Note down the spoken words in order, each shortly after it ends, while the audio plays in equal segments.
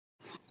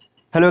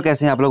Hello,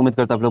 कैसे हैं आप लोग। उम्मीद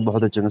करता हूं आप लोग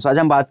बहुत अच्छे होंगे। सो आज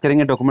हम बात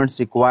करेंगे documents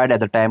required at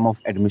the time of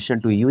admission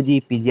to UG,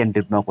 PG and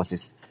diploma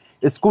courses.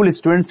 School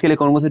students के लिए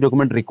कौन कौन से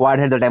डॉक्यूमेंट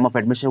रिक्वायर्ड है at the time of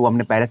admission, वो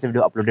हमने पहले से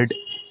वीडियो अपलोडेड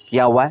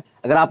किया हुआ है।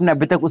 अगर आपने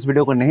अभी तक उस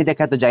वीडियो को नहीं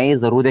देखा है तो जाइए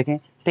ज़रूर देखें।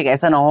 ठीक है,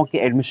 ऐसा ना हो कि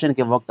एडमिशन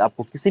के वक्त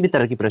आपको किसी भी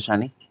तरह की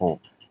परेशानी हो।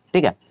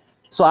 ठीक है,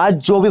 सो आज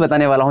जो भी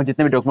बताने वाला हूँ,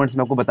 जितने भी डॉक्यूमेंट्स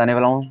मैं आपको बताने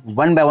वाला हूँ,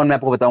 वन बाय वन मैं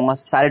आपको बताऊंगा।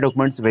 सारे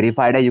डॉक्यूमेंट्स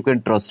वेरीफाइड है, यू कैन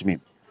ट्रस्ट मी।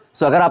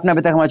 सो अगर आपने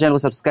अभी तक हमारे चैनल को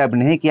सब्सक्राइब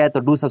नहीं किया है तो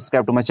do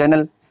subscribe to my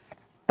channel,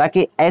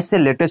 ताकि ऐसे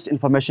लेटेस्ट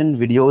इन्फॉर्मेशन,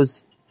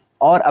 वीडियोस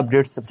और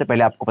अपडेट्स सबसे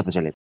पहले आपको पता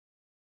चले।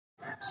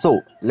 So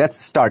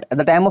let's start. At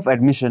the time of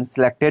admission,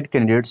 selected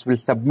candidates will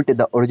submit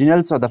the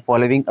originals of the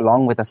following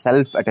along with a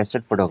self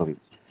attested photocopy।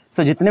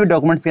 सो जितने भी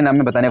डॉक्यूमेंट्स के नाम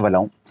मैं बताने वाला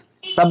हूँ,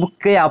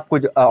 सबके आपको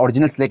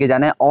ओरिजिनल्स लेके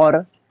जाना है,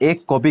 और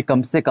एक कॉपी,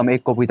 कम से कम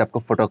एक कॉपी आपको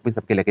फोटोकॉपी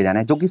सबके लेके जाना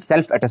है, जो कि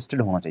सेल्फ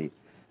अटेस्टेड होना चाहिए।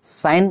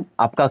 साइन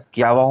आपका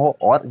किया हुआ हो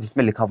और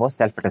जिसमें लिखा हुआ हो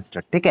सेल्फ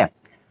अटेस्टेड। ठीक है,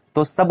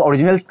 तो सब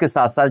ओरिजिनल्स के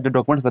साथ साथ जो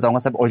डॉक्यूमेंट्स बताऊंगा,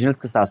 सब ओरिजिनल्स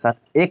के साथ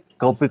साथ एक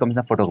कॉपी, कम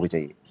से कम फोटोकॉपी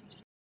चाहिए।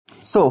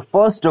 So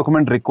first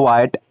document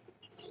required,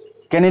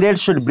 candidate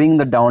should bring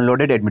the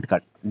downloaded admit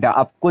card.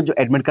 आपको जो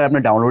एडमिट कार्ड आपने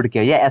डाउनलोड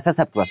किया या ऐसा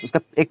आपके पास, उसका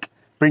एक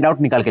प्रिंट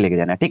आउट निकाल के लेके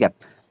जाना है। ठीक है,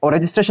 और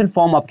रजिस्ट्रेशन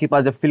फॉर्म आपके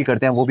पास जब फिल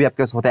करते हैं वो भी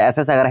आपके पास होता है।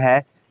 ऐसा अगर है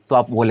तो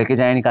आप वो लेके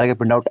जाएं निकाल के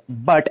प्रिंट आउट।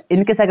 बट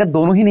इनके से अगर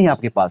दोनों ही नहीं है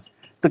आपके पास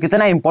तो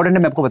कितना इंपॉर्टेंट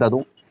है मैं आपको बता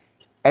दूं।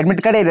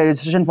 एडमिट कार्ड या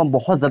रजिस्ट्रेशन फॉर्म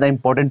बहुत ज़्यादा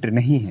इंपॉर्टेंट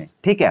नहीं है।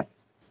 ठीक है,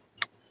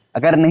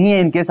 अगर नहीं है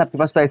इनकेस आपके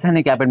पास, तो ऐसा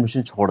नहीं कि आप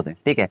एडमिशन छोड़ दें।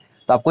 ठीक है,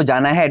 तो आपको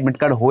जाना है, एडमिट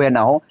कार्ड हो या ना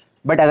हो,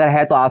 बट अगर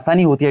है तो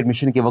आसानी होती है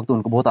एडमिशन के वक्त,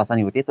 उनको बहुत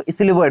आसानी होती है, तो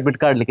इसलिए वो एडमिट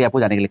कार्ड लेके आपको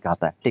जाने के लिए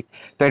कहता है। ठीक,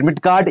 तो एडमिट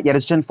कार्ड या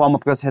रजिस्ट्रेशन फॉर्म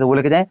आपके पास है तो वो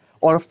लेके जाएं,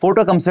 और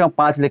फोटो कम से कम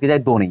 5 लेके जाए,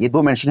 2 नहीं, ये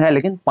 2 मेंशन है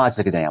लेकिन 5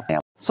 लेके जाएं आप।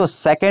 सो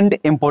सेकंड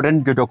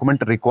इंपॉर्टेंट जो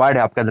डॉक्यूमेंट रिक्वायर्ड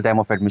है आपके टाइम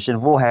ऑफ एडमिशन,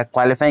 वो है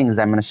qualifying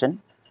examination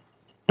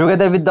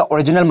together with the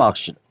original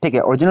marksheet. ठीक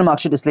है, ओरिजिनल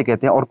मार्कशीट इसलिए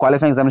कहते हैं, और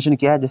क्वालिफाइंग एग्जामिनेशन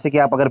क्या है, जैसे कि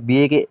आप अगर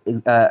बीए के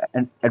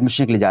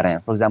एडमिशन के लिए जा रहे हैं,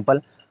 फॉर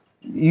एग्जांपल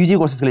यूजी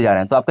कोर्सेज के लिए जा रहे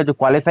हैं, तो आपका जो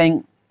क्वालिफाइंग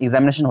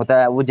एग्जामिनेशन होता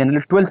है वो जनरली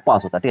 12th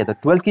पास होता है। ठीक है, तो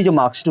 12th की जो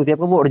मार्कशीट होती है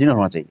आपको वो ओरिजिनल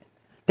होना चाहिए।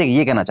 ठीक है,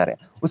 ये कहना चाह रहे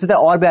हैं। उसी तरह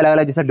और भी अलग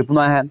अलग, जैसे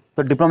डिप्लोमा है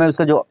तो डिप्लोमा में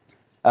उसका जो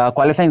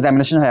क्वालिफाइंग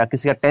एग्जामिनेशन है,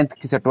 किसी का 10th,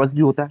 किसी का 12th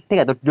भी होता है। ठीक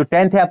है, तो जो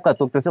 10th है आपका,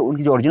 तो जैसे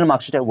उनकी जो ओरिजिनल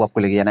मार्कशीट है वो आपको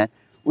लेके जाना है।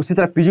 उसी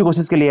तरह पीजी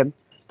कोर्सेज के लिए,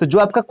 तो जो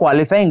आपका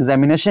क्वालिफाइंग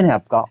एग्जामिनेशन है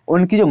आपका,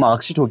 उनकी जो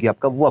मार्कशीट होगी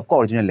आपका, वो आपका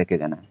ओरिजिनल लेके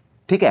जाना है।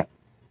 ठीक है,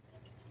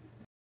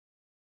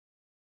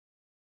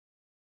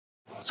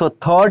 so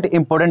third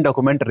important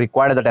document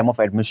required at the time of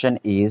admission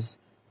is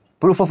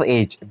proof of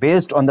age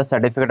based on the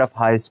certificate of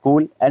high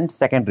school and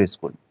secondary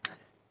school।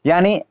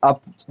 यानी अब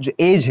जो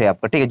एज है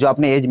आपका, ठीक है, जो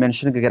आपने एज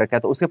मेंशन करके रखा है,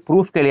 तो उसके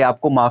प्रूफ के लिए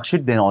आपको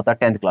मार्कशीट देना होता है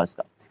 10th क्लास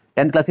का।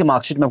 10th क्लास की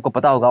मार्कशीट में आपको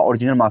पता होगा,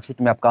 ओरिजिनल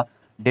मार्कशीट में आपका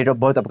डेट ऑफ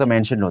बर्थ आपका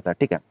मेंशन होता है।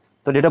 ठीक है,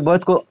 तो डेट ऑफ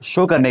बर्थ को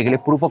शो करने के लिए,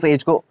 प्रूफ ऑफ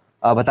एज को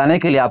बताने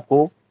के लिए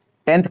आपको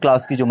 10th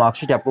क्लास की जो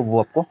मार्कशीट है आपको, वो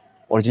आपको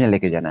ओरिजिनल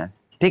लेके जाना है।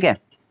 ठीक है,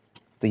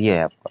 तो ये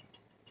है आपका।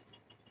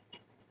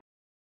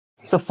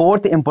 सो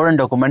fourth important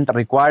document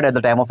required at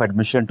the time of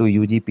admission to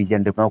UG, PG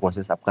and diploma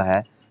courses आपका है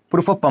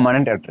प्रूफ ऑफ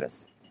परमानेंट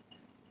एड्रेस,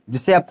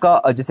 जिससे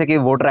आपका, जैसे कि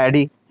वोटर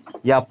आईडी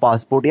या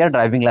पासपोर्ट या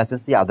ड्राइविंग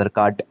लाइसेंस या आधार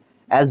card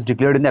as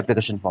declared in the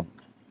application form.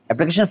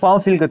 Application form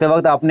fill करते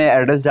वक्त आपने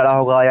एड्रेस डाला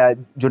होगा या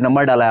जो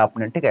नंबर डाला है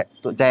आपने। ठीक है,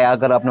 तो चाहे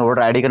अगर आपने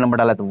वोटर आईडी का नंबर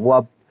डाला है तो वो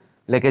आप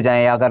लेके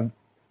जाएं, या अगर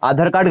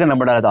आधार कार्ड का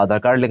नंबर डाला है तो आधार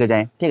कार्ड लेके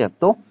जाएं। ठीक है,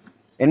 तो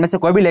इनमें से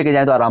कोई भी लेके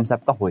जाएं तो आराम से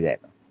आपका हो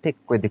जाएगा। ठीक,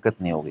 कोई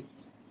दिक्कत नहीं होगी।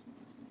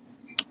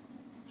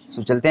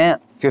 सो चलते हैं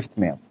 5th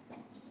में।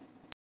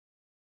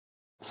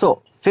 सो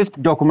 5th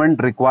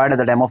document required at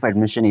the time of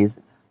admission is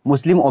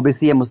Muslim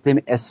OBC या मुस्लिम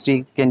ST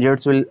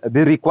candidates will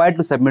be required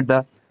to submit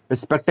the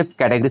respective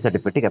category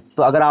certificate. ठीक है,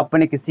 तो अगर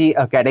आपने किसी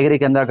कैटेगरी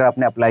के अंदर अगर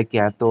आपने अप्लाई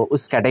किया है तो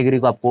उस कैटेगरी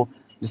को आपको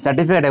जो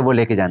सर्टिफिकेट है वो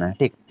लेके जाना है।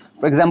 ठीक,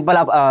 फॉर एग्जांपल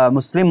आप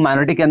मुस्लिम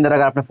माइनॉरिटी के अंदर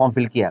अगर आपने फॉर्म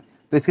फिल किया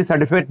तो इसकी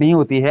सर्टिफिकेट नहीं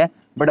होती है,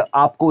 बट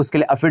आपको उसके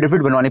लिए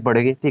एफिडेविट बनवानी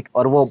पड़ेगी। ठीक,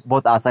 और वो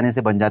बहुत आसानी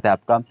से बन जाता है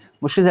आपका।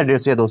 मुश्किल से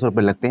 150 या 200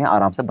 रुपये लगते हैं,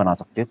 आराम से बना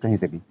सकते हो कहीं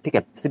से भी। ठीक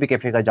है, किसी भी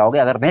कैफे का जाओगे,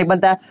 अगर नहीं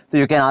बनता है तो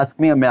यू कैन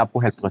आस्क मी, मैं आपको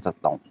हेल्प कर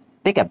सकता हूँ।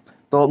 ठीक है,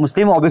 तो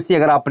मुस्लिम ओबीसी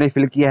अगर आपने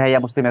फिल किया है या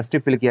मुस्लिम एसटी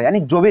फिल किया है, यानी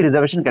जो भी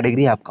रिजर्वेशन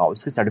कैटेगरी है आपका,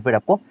 उसकी सर्टिफिकेट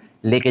आपको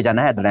लेके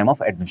जाना है at the time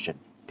of admission.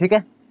 ठीक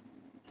है,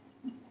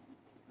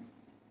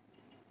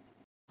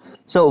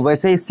 सो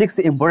वैसे ही 6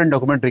 इंपॉर्टेंट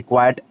डॉक्यूमेंट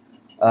रिक्वायर्ड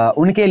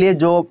उनके लिए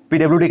जो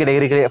पीडब्ल्यूडी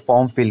कैटेगरी के लिए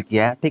फॉर्म फिल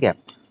किया है। ठीक है,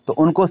 तो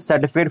उनको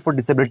सर्टिफिकेट फॉर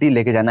डिसेबिलिटी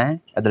लेके जाना है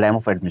at the time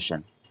of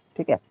admission.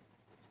 ठीक है,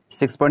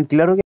 6 पॉइंट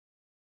क्लियर हो गया।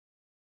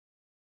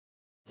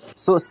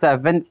 सो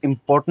 7th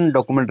important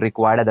document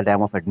required at the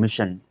time of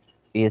admission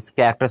is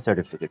character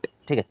certificate.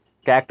 ठीक है,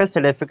 कैरेक्टर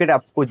सर्टिफिकेट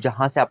आपको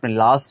जहाँ से आपने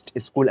लास्ट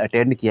स्कूल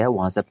अटेंड किया है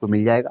वहाँ से आपको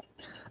मिल जाएगा।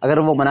 अगर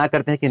वो मना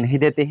करते हैं कि नहीं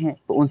देते हैं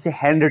तो उनसे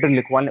हैंड रिटन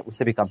लिखवा लें,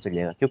 उससे भी काम चल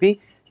जाएगा, क्योंकि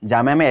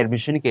जामिया में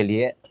एडमिशन के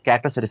लिए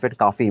कैरेक्टर सर्टिफिकेट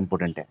काफ़ी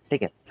इंपॉर्टेंट है।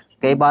 ठीक है,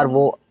 कई बार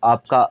वो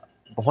आपका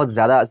बहुत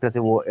ज़्यादा तरह से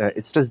वो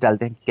स्ट्रेस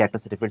डालते हैं कि कैरेक्टर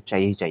सर्टिफिकेट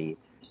चाहिए ही चाहिए।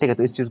 ठीक है,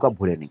 तो इस चीज़ को आप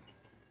भूलें नहीं।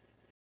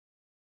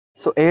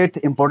 सो 8th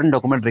important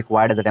document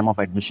required at the time of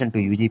admission to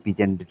UG,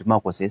 PG and diploma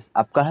courses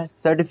आपका है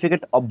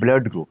सर्टिफिकेट ऑफ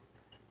ब्लड ग्रुप।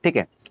 ठीक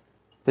है,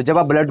 तो जब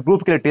आप ब्लड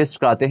ग्रुप के लिए टेस्ट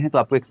कराते हैं तो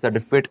आपको एक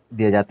सर्टिफिकेट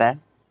दिया जाता है।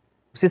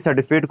 उसी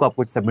सर्टिफिकेट को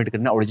आपको सबमिट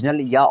करना है, ओरिजिनल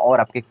या और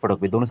आपके एक फोटो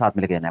भी, दोनों साथ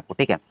में लेके जाना है आपको,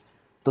 ठीक है।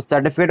 तो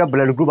सर्टिफिकेट और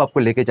ब्लड ग्रुप आपको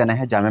लेके जाना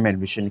है जामिया में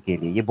एडमिशन के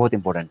लिए, ये बहुत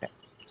इंपॉर्टेंट है,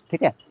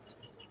 ठीक है।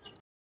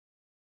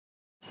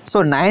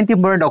 सो 9th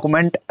इंपॉर्टेंट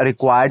डॉक्यूमेंट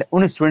रिक्वायर्ड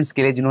उन स्टूडेंट्स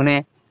के लिए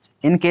जिन्होंने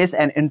in case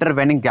and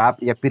intervening gap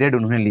या पीरियड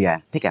उन्होंने लिया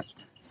है, ठीक है।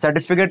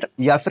 सर्टिफिकेट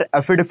या फिर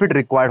एफिडेविट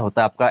रिक्वायर्ड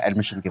होता है आपका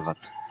एडमिशन के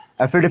वक्त।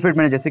 एफिडेविट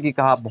मैंने जैसे कि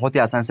कहा बहुत ही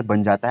आसान से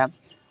बन जाता है,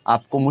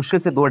 आपको मुश्किल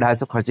से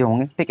 200-250 खर्चे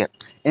होंगे, ठीक है।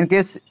 इन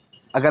केस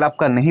अगर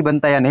आपका नहीं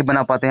बनता या नहीं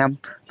बना पाते हैं हम,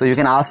 तो you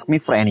can ask me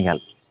for any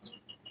help.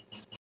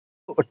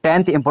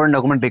 10th important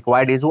document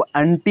required is वो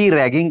एंटी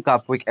रैगिंग का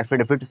आपको एक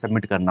एफिडेविट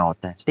सबमिट करना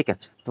होता है, ठीक है।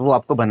 तो वो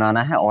आपको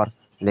बनाना है और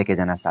लेके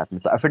जाना है साथ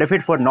में। तो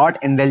affidavit for not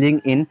indulging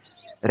in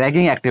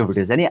ragging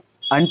activities, यानी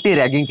एंटी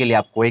रैगिंग के लिए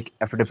आपको एक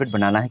एफिडेविट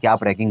बनाना है कि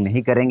आप रैगिंग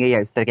नहीं करेंगे या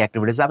इस तरह की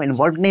एक्टिविटीज में आप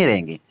इन्वॉल्व नहीं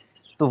रहेंगे।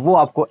 तो वो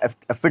आपको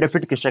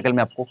एफिडेविट की शक्ल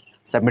में आपको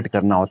सबमिट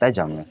करना होता है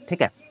जाम में,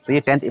 ठीक है। तो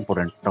ये 10th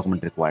इंपॉर्टेंट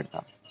डॉक्यूमेंट रिक्वायर्ड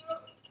था।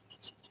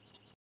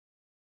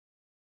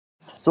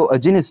 सो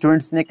जिन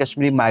स्टूडेंट्स ने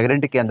कश्मीरी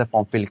माइग्रेंट के अंदर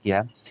फॉर्म फिल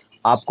किया है,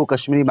 आपको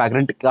कश्मीरी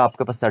माइग्रेंट का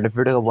आपके पास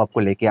सर्टिफिकेट है वो आपको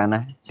लेके आना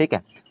है, ठीक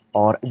है।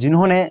 और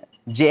जिन्होंने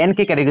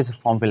JNK कैटेगरी से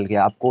फॉर्म फिल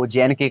किया, आपको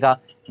JNK का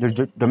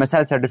जो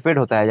डोमिसाइल सर्टिफिकेट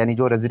होता है, यानी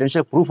जो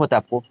रेजिडेंशियल प्रूफ होता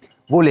है, आपको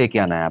वो लेके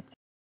आना है आप।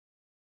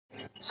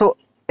 सो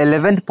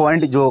 11th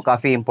पॉइंट जो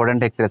काफ़ी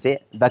इंपॉर्टेंट है एक तरह से,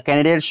 the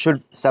candidate should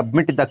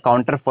submit the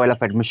counter foil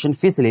of admission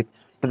fee slip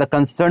to the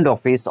concerned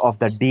office of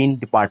the dean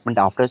department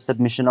after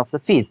submission of the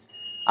fees.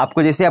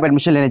 आपको जैसे आप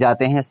एडमिशन लेने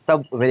जाते हैं,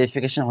 सब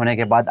वेरिफिकेशन होने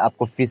के बाद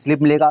आपको फी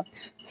स्लिप मिलेगा।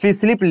 फी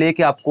स्लिप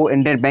लेके आपको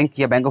इंडियन बैंक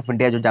या बैंक ऑफ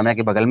इंडिया जो जामिया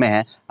के बगल में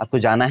है, आपको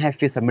जाना है,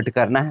 फी सबमिट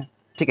करना है,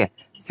 ठीक है।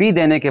 फी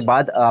देने के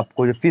बाद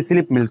आपको जो फी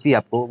स्लिप मिलती है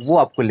आपको, वो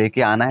आपको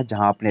लेके आना है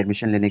जहाँ आपने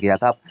एडमिशन लेने गया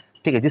था आप,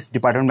 ठीक है। जिस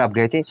डिपार्टमेंट में आप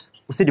गए थे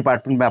उसी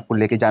डिपार्टमेंट में आपको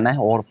लेके जाना है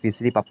और फी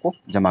स्लिप आपको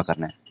जमा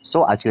करना है।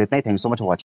 सो आज के लिए इतना ही। Thank you so much for watching.